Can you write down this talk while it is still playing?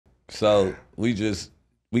So we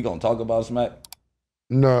gonna talk about Smac?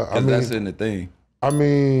 No, I mean that's in the thing. I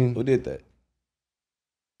mean, who did that?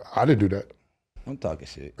 I didn't do that. I'm talking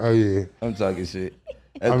shit. Oh yeah, I'm talking shit.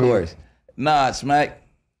 Of course. Nah, Smac.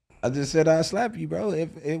 I just said I'd slap you, bro.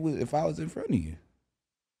 If I was in front of you.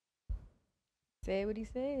 Say what he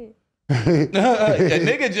said. A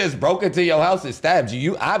nigga just broke into your house and stabbed you.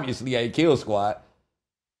 You obviously ain't kill squad.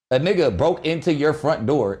 A nigga broke into your front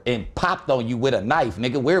door and popped on you with a knife,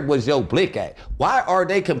 nigga. Where was your blick at? Why are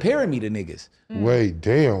they comparing me to niggas? Wait,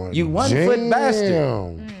 damn. You 1 foot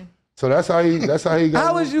bastard. So that's how he got.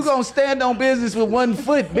 How is you gonna stand on business with 1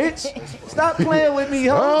 foot, bitch? Stop playing with me,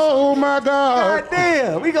 ho. Oh my God. God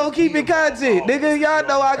damn, we gonna keep it content, nigga. Y'all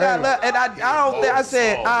know I got love, and I don't think I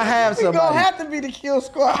said I have somebody. We gonna have to be the kill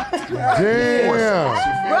squad. Damn.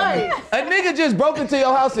 Right. A nigga just broke into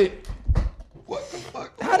your house and What the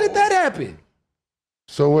fuck? how did that happen?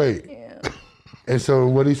 So wait. And so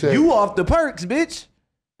what he said? You off the perks, bitch.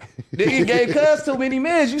 Nigga gave cuz too many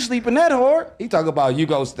mans. You sleeping that hard? He talk about you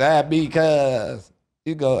go stab me, cuz.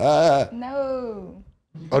 You go, No.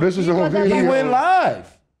 Oh, this was a whole video. He went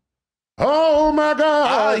live. Oh my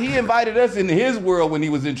God. He invited us into his world when he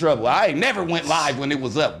was in trouble. I ain't never went live when it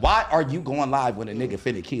was up. Why are you going live when a nigga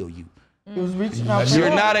finna kill you? He was reaching out. You're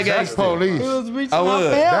not a That's gangster. police. He was reaching I out would.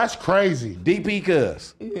 for help. That's crazy. DP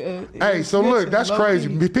cuz. Hey, so look, that's crazy.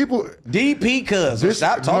 People, DP cuz. this,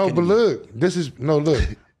 Stop talking. no, but look, this is, no, look.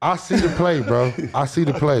 I see the play, bro. I see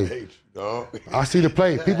the play. I see the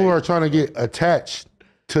play. People are trying to get attached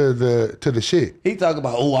to the shit. He talk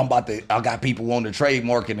about, oh, I got people on the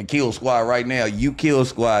trademark in the kill squad right now. You kill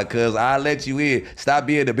squad, cuz I let you in. Stop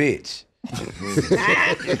being a bitch.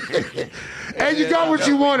 Hey, you got what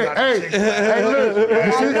you wanted. Hey, look.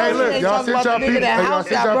 Hey, look. Y'all sent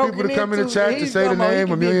y'all people to come in the chat to say the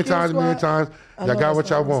name a million times. Y'all got what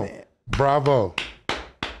y'all want. Bravo.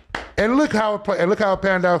 And look how it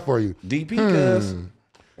panned out for you. DP cuz.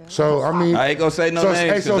 So I mean, I ain't gonna say no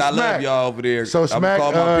names because I love y'all over there. So Smac, I'm gonna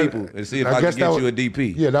call my people and see if I can get you a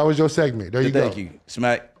DP. Yeah, that was your segment. There you go. Thank you,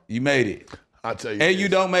 Smac. You made it. I'll tell you. And this. you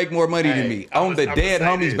don't make more money than me. On the dead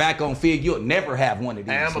homies this. back on Fig, you'll never have one of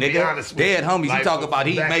these, Hey, I'ma be nigga. honest with Dead you. homies, Like, you talk about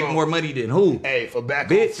he back make on- more money than who? Hey, for back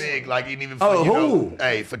Bitch. on Fig, like even for Oh, you who? know,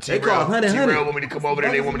 hey, for They T-Rail, call 100. T-Rail want me to come over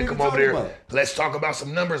there. They want me to What come the over there. fuck about? Let's talk about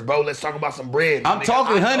some numbers, bro. Let's talk about some bread. I'm Nigga,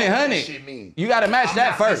 talking I know honey, what honey. this shit mean. You gotta match I'm that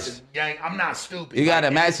not- first. Listen, gang, I'm not stupid. You gotta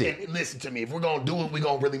and match listen, it. and listen to me. If we're gonna do it, we're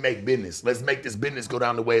gonna really make business. Let's make this business go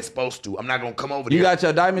down the way it's supposed to. I'm not gonna come over there. You got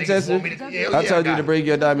your diamond Niggas tester? want me to- yeah, I told got you to it. bring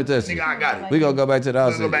your diamond tester. Nigga, I got it. We gonna go back to the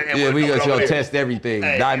house. We'll go back and Yeah, we'll we do it gonna over there. test everything,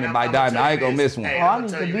 Hey, diamond and by I'ma diamond. tell I you ain't gonna this. miss one. Hey, I I'm need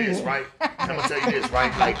gonna tell to you be this, there. right? I'm gonna tell you this,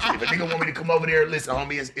 right? Like, if a nigga want me to come over there, listen,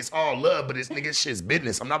 homie, it's all love, but it's nigga shit's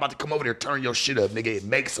business. I'm not about to come over there, turn your shit up, nigga, and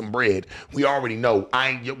make some bread. We already know.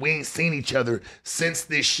 We ain't seen each other since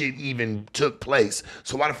this shit even took place.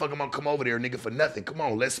 So why the fuck am I gonna come over there, nigga, for nothing? Come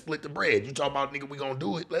on, let's split the bread. You talk about, nigga, we gonna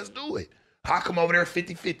do it. Let's do it. I'll come over there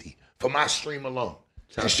 50-50 for my stream alone.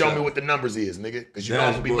 Just show me what the numbers is, nigga. Because you know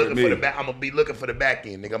I'm gonna be looking for the back. I'm gonna be looking for the back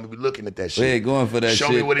end, nigga. I'm gonna be looking at that shit. We ain't going for that Show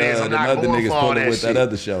shit. me what it is. I'm them not other going niggas for all pulling that with shit. that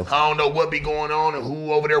other show. I don't know what be going on and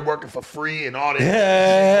who over there working for free and all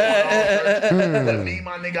that. But me,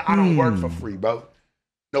 my nigga, I don't work for free, bro.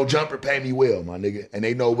 No jumper pay me well, my nigga. And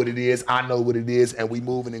they know what it is. I know what it is. And we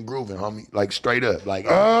moving and grooving, homie. Like, straight up. Like,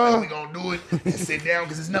 we gonna do it and sit down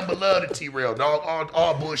because it's nothing but love to T-Rail, dog.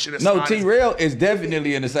 All bullshit aside. No, T-Rail is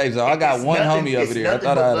definitely in the safe zone. I got It's one nothing- homie over it's there. I nothing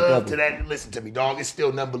thought I but had a love couple. to that. Listen to me, dog. It's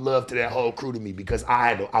still nothing but love to that whole crew to me because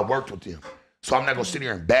I worked with them. So I'm not gonna sit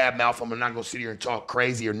here and badmouth them. I'm not gonna sit here and talk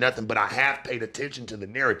crazy or nothing, but I have paid attention to the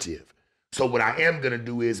narrative. So what I am gonna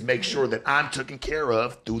do is make sure that I'm taken care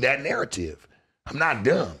of through that narrative. I'm not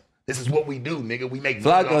dumb. This is what we do, nigga. We make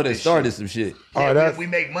money Flacco off that this started shit. some shit. Yeah, we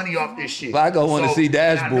make money off this shit. Flacco want to see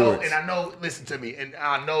dashboards. And I know, listen to me, and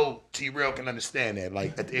I know T-Rail can understand that.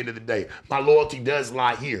 Like, at the end of the day, my loyalty does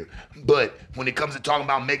lie here. But when it comes to talking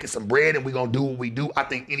about making some bread and we gonna do what we do, I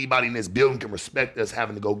think anybody in this building can respect us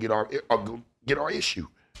having to go get our issue.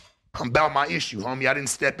 I'm about my issue, homie. I didn't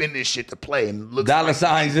step in this shit to play. And look Dollar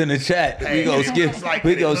signs in the chat. Hey, we gonna it skip. looks like-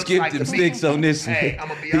 We it gonna looks skip like them to me- sticks on this. Hey, I'm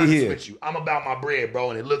gonna be He honest here. with you. I'm about my bread,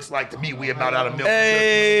 bro, and it looks like to me we about out of milk.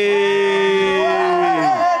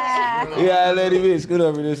 Hey, yeah, let him in. Scoot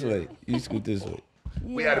over this way. You scoot this way.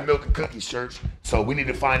 We had a milk and cookies church, so we need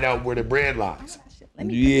to find out where the bread lies.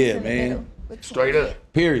 Yeah, man. Straight up.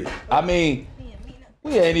 Period. I mean,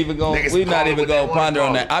 we ain't even going. Niggas We not call it even what they gonna wanna ponder on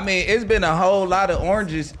call that. it. I mean, it's been a whole lot of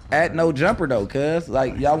oranges at no jumper though, cuz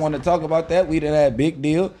like y'all want to talk about that? We done had big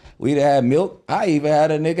deal. We done had milk. I even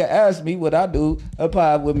had a nigga ask me would I do a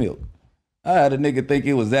pie with milk. I had a nigga think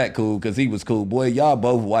it was that cool because he was cool. Boy, y'all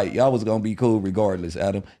both white. Y'all was gonna be cool regardless,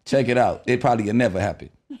 Adam. Check it out. It probably will never happen.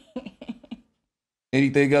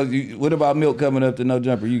 Anything else? What about Milk coming up to No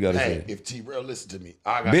Jumper? You gotta say. If T-Rail listen to me,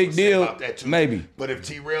 I got big deal. about that too. Maybe. But if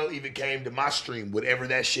T-Rail even came to my stream, whatever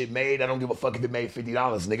that shit made, I don't give a fuck if it made $50,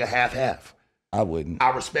 nigga. Half. I wouldn't.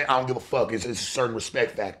 I don't give a fuck. It's a certain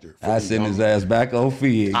respect factor. I send his ass back on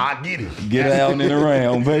Fig. I get it. Get out and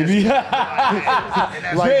around, baby. Like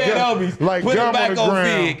put it back on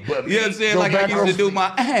ground. Fig. You know what I'm saying? Like I used to do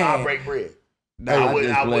my I break bread. Nah,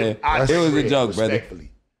 it was a joke, brother.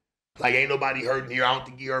 Like, ain't nobody hurting here. I don't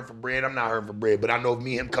think you hurting for bread. I'm not hurting for bread. But I know if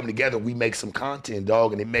me and him come together, we make some content,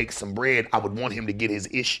 dog, and it makes some bread. I would want him to get his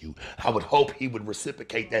issue. I would hope he would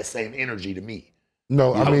reciprocate that same energy to me.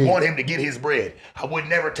 No, I mean, want him to get his bread. I would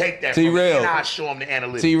never take that T-Rail. from him, and I show him the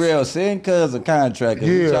analytics. T-Rail, send cuz a contract.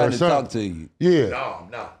 Yeah, trying to something. talk to you. Yeah.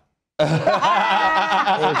 No. Send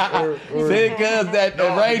cuz that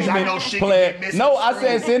arrangement player. No, I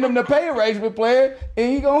said send him the pay arrangement player,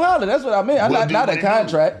 and he gonna holler. That's what I meant. I'm not a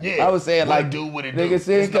contract. Yeah. I was saying What like, it do, what it nigga, do.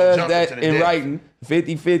 send There's no cuz jumping that to the in death. writing,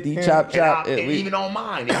 50-50, chop. And even on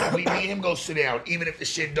mine, if me and him go sit down, even if the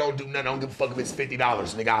shit don't do nothing, I don't give a fuck if it's $50,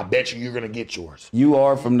 nigga. I bet you're gonna get yours. You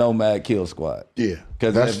are from Nomad Kill Squad. Yeah.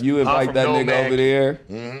 Because if you invite from that nigga Nomad. over there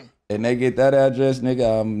and they get that address,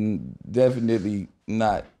 nigga, I'm definitely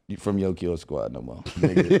not from your Kill Squad no more.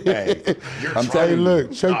 Nigga. Hey, I'm telling you.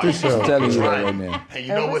 Look, check this out. I'm telling you that right now. And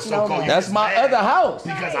you know what's so cool? That's my other house.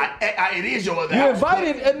 Because it is your other You house.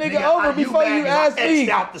 invited a nigga over before you asked I me. X'd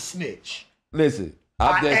out the snitch. Listen, I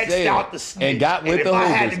I'm just X'd saying, out the snitch. and got with And the if I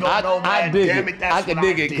had to hoopers. go Nomad, I dig damn it. it, that's I can what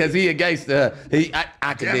dig I it because he a gangster. I can Damn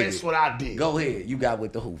dig it, that's it. what I did. Go ahead. You got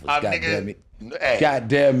with the hoopers. Nigga, God damn it. Hey. God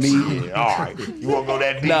damn me. Yeah, all right. You want to go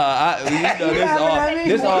that deep? Nah,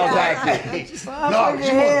 this all got shit. No,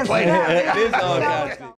 you want to play that. This all got shit.